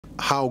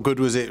How good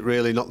was it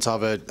really not to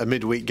have a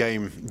midweek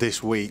game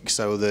this week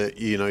so that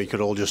you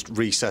could all just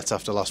reset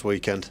after last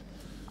weekend?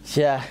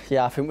 Yeah,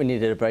 I think we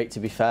needed a break, to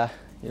be fair.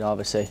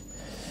 Obviously,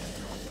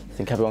 I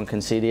think everyone can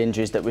see the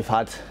injuries that we've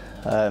had.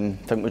 I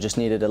think we just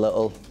needed a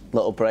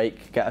little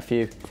break, get a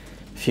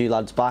few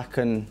lads back,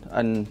 and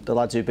the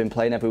lads who've been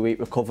playing every week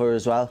recover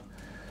as well,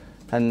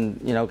 and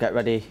get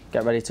ready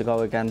to go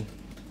again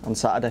on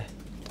Saturday.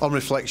 On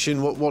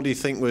reflection, what do you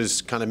think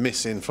was kind of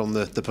missing from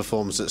the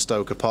performance at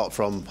Stoke, apart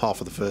from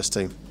half of the first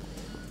team?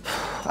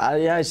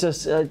 Yeah, it's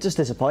just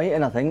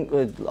disappointing. I think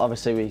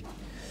obviously we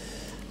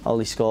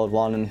only scored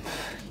one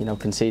and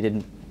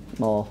conceded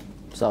more,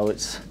 so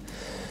it's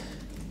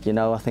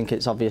I think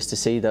it's obvious to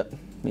see that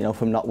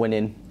from not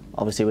winning,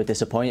 obviously we're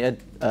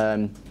disappointed.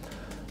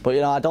 But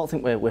I don't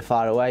think we're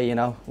far away.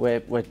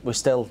 We're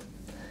still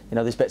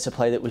there's bits of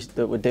play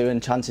that we're doing,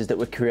 chances that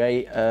we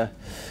create are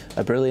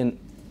brilliant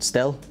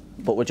still,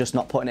 but we're just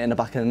not putting it in the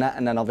back of the net.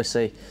 And then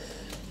obviously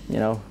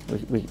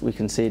we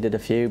conceded a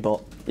few,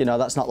 but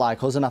that's not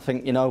like us. And I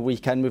think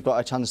weekend we've got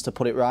a chance to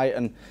put it right,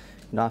 and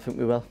I think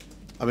we will.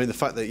 I mean, the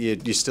fact that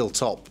you're still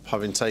top,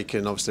 having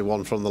taken obviously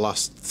one from the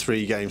last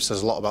 3 games,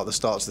 says a lot about the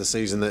starts of the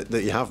season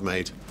that you have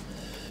made.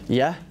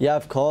 Yeah,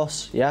 of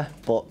course, yeah.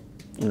 But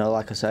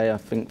like I say, I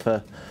think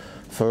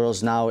for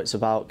us now, it's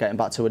about getting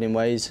back to winning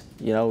ways.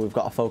 We've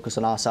got to focus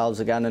on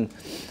ourselves again, and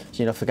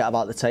forget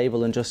about the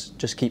table and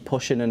just keep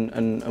pushing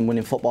and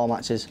winning football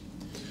matches.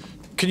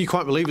 Can you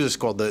quite believe as a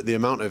squad the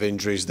amount of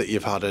injuries that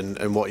you've had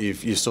and what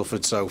you've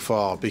suffered so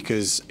far?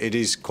 Because it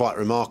is quite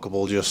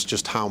remarkable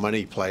just how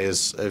many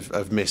players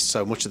have missed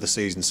so much of the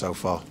season so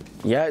far.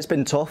 Yeah, it's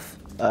been tough,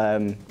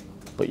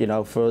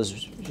 but for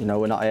us,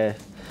 we're not here,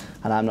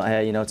 and I'm not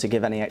here, to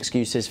give any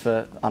excuses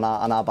on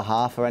our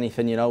behalf or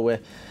anything.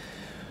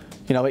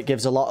 It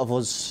gives a lot of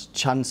us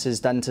chances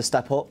then to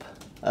step up,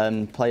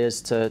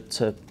 players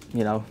to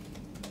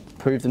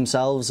prove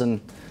themselves,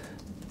 and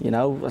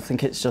I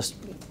think it's just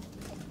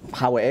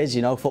how it is.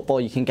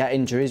 Football, you can get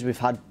injuries. We've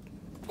had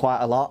quite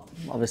a lot,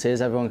 obviously,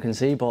 as everyone can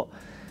see, but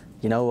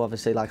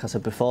obviously, like I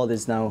said before,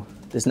 there's no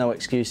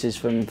excuses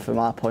from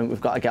our point.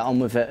 We've got to get on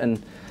with it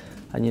and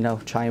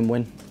try and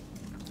win.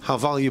 How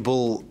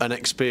valuable an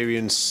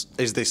experience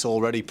is this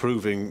already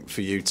proving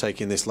for you,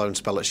 taking this loan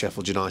spell at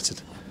Sheffield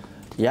United?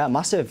 Yeah,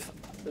 massive.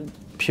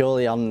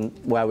 Purely on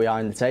where we are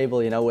in the table,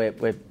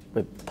 we're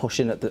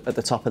pushing at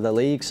the top of the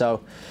league,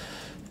 so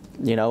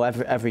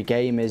every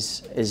game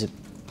is a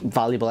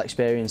valuable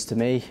experience to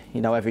me.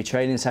 Every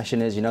training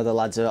session is. The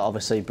lads are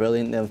obviously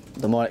brilliant.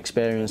 The more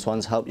experienced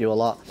ones help you a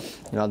lot.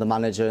 The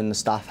manager and the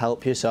staff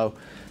help you. So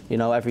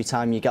every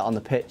time you get on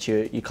the pitch,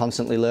 you're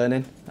constantly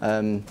learning.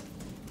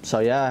 So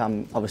yeah,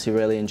 I'm obviously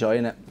really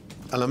enjoying it.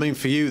 And I mean,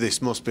 for you,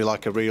 this must be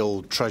like a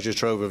real treasure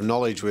trove of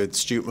knowledge with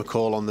Stuart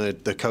McCall on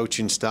the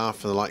coaching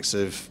staff and the likes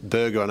of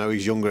Berger. I know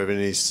he's younger in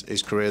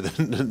his career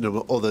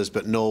than others,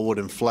 but Norwood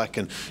and Fleck,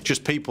 and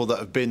just people that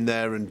have been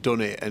there and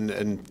done it,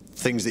 and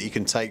things that you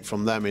can take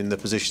from them in the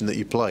position that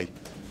you play.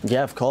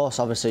 Yeah, of course.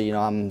 Obviously,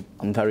 I'm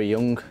very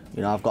young.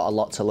 I've got a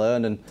lot to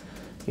learn, and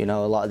a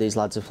lot of these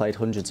lads have played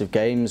hundreds of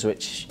games,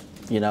 which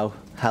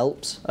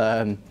helps.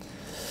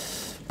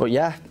 But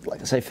yeah,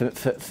 like I say,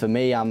 for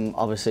me, I'm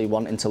obviously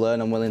wanting to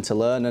learn and willing to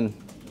learn, and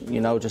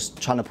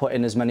just trying to put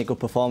in as many good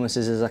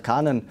performances as I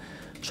can and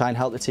try and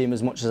help the team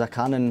as much as I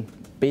can and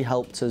be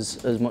helped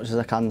as much as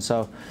I can.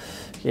 So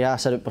yeah, I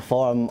said it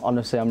before,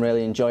 I'm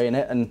really enjoying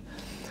it, and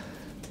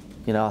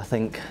I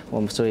think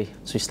once we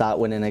start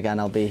winning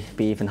again, I'll be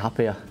even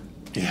happier.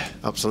 Yeah,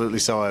 absolutely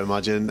so, I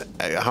imagine.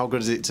 How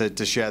good is it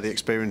to share the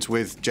experience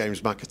with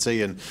James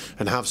McAtee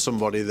and have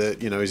somebody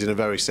that is in a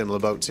very similar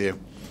boat to you?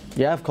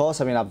 Yeah, of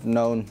course. I mean, I've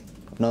known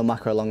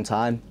Macca a long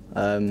time.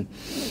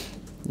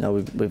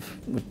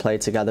 We've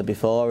played together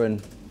before, and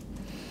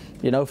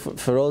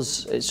for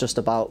us, it's just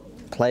about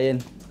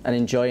playing and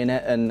enjoying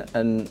it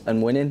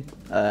and winning.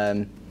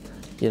 I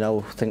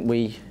think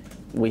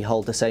we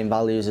hold the same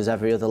values as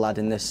every other lad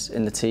in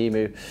the team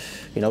who,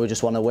 we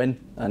just want to win,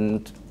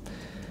 and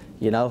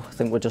I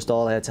think we're just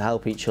all here to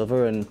help each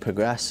other and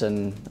progress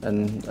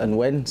and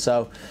win.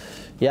 So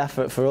yeah,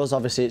 for us,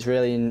 obviously, it's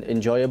really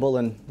enjoyable,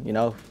 and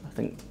I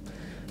think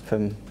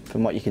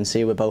from what you can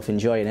see, we're both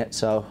enjoying it,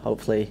 so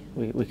hopefully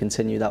we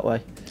continue that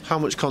way. How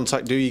much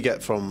contact do you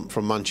get from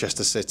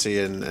Manchester City,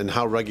 and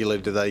how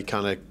regularly do they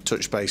kind of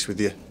touch base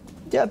with you?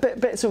 Yeah,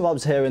 bits and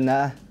bobs here and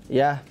there,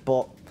 yeah,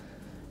 but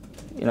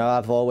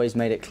I've always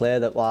made it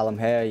clear that while I'm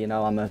here,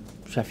 I'm a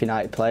Sheffield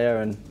United player,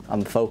 and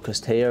I'm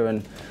focused here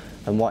and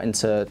wanting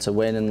to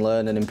win and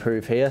learn and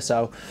improve here.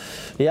 So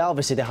yeah,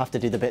 obviously they have to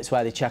do the bits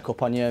where they check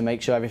up on you and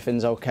make sure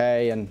everything's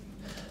okay and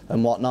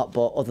whatnot,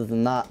 but other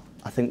than that,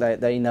 I think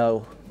they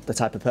know the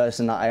type of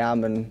person that I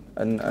am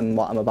and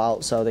what I'm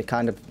about, so they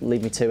kind of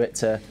leave me to it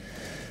to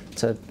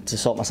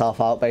sort myself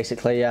out,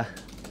 basically. Yeah.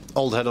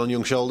 Old head on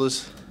young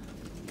shoulders.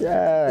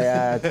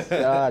 Yeah.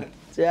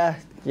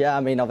 I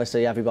mean,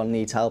 obviously everyone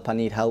needs help. I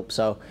need help,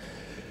 so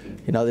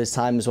there's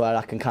times where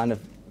I can kind of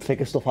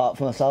figure stuff out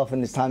for myself,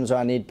 and there's times where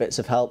I need bits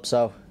of help.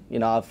 So you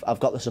know, I've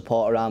got the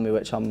support around me,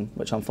 which I'm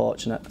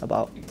fortunate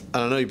about.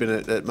 And I know you've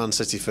been at Man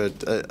City for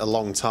a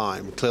long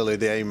time. Clearly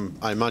the aim,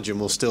 I imagine,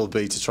 will still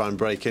be to try and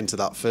break into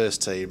that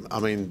first team. I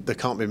mean, there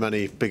can't be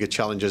many bigger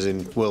challenges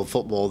in world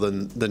football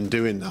than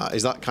doing that.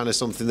 Is that kind of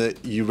something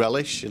that you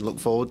relish and look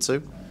forward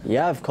to?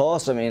 Yeah, of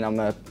course. I mean, I'm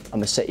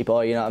a City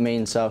boy, you know what I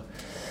mean? So,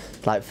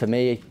 like, for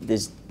me,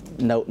 there's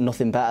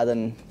nothing better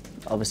than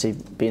obviously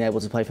being able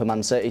to play for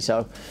Man City.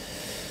 So,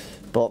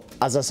 but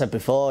as I said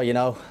before, you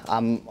know,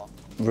 I'm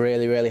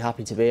really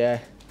happy to be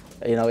here.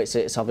 You know,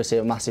 it's obviously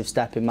a massive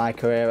step in my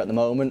career at the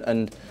moment,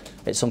 and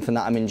it's something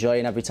that I'm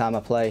enjoying every time I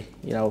play.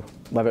 You know,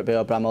 whether it be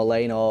at Bramall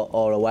Lane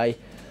or away.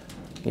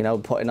 You know,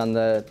 putting on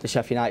the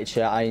Sheffield United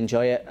shirt, I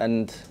enjoy it,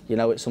 and you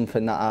know, it's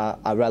something that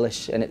I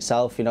relish in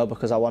itself. You know,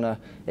 because I want to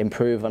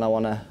improve and I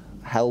want to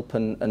help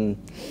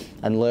and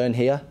learn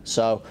here.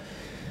 So,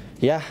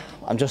 yeah,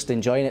 I'm just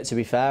enjoying it, to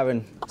be fair,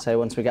 and say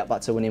once we get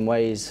back to winning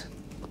ways,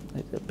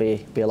 it'll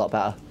be a lot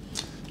better.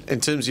 In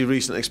terms of your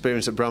recent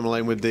experience at Bramall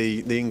Lane with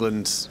the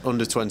England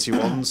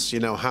under-21s, you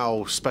know,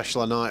 how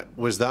special a night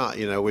was that,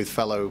 you know, with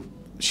fellow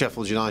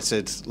Sheffield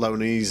United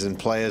loanees and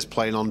players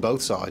playing on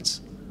both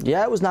sides?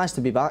 Yeah, it was nice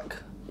to be back.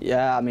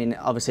 Yeah, I mean,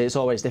 obviously it's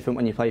always different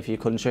when you play for your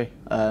country.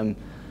 You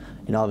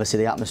know, obviously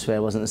the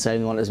atmosphere wasn't the same,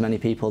 there weren't as many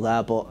people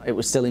there, but it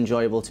was still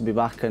enjoyable to be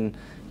back and,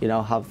 you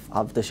know,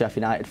 have the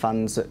Sheffield United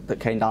fans that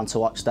came down to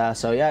watch there.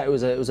 So yeah, it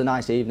was a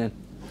nice evening.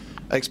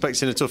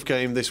 Expecting a tough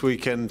game this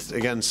weekend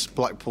against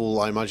Blackpool,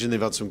 I imagine. They've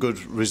had some good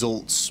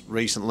results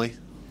recently.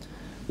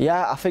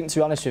 Yeah, I think, to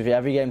be honest with you,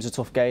 every game's a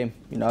tough game,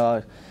 you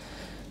know,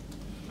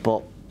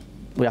 but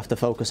we have to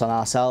focus on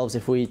ourselves.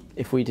 If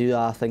we do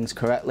our things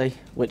correctly,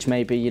 which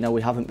maybe, you know,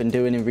 we haven't been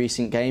doing in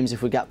recent games,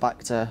 if we get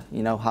back to,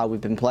 you know, how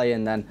we've been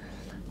playing, then,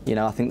 you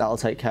know, I think that'll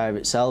take care of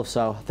itself.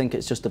 So I think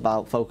it's just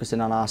about focusing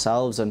on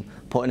ourselves and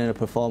putting in a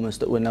performance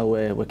that we know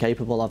we're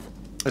capable of.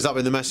 Has that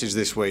been the message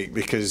this week?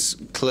 Because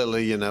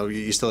clearly, you know,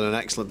 you're still in an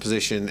excellent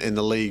position in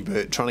the league,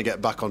 but trying to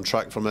get back on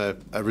track from a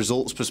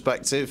results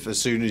perspective as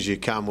soon as you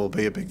can will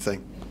be a big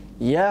thing.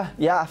 Yeah,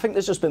 I think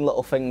there's just been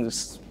little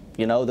things,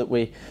 you know, that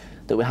we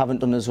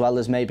haven't done as well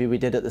as maybe we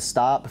did at the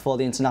start before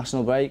the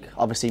international break.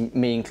 Obviously,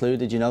 me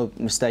included, you know,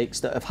 mistakes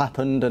that have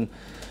happened, and,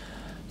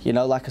 you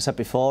know, like I said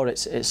before,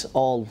 it's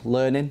all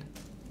learning.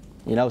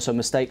 You know, so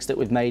mistakes that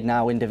we've made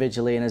now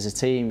individually and as a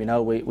team, you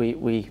know,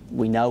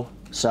 we know.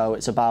 So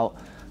it's about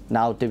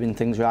now doing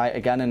things right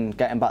again and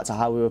getting back to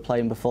how we were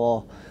playing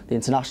before the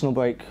international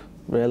break,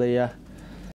 really, yeah.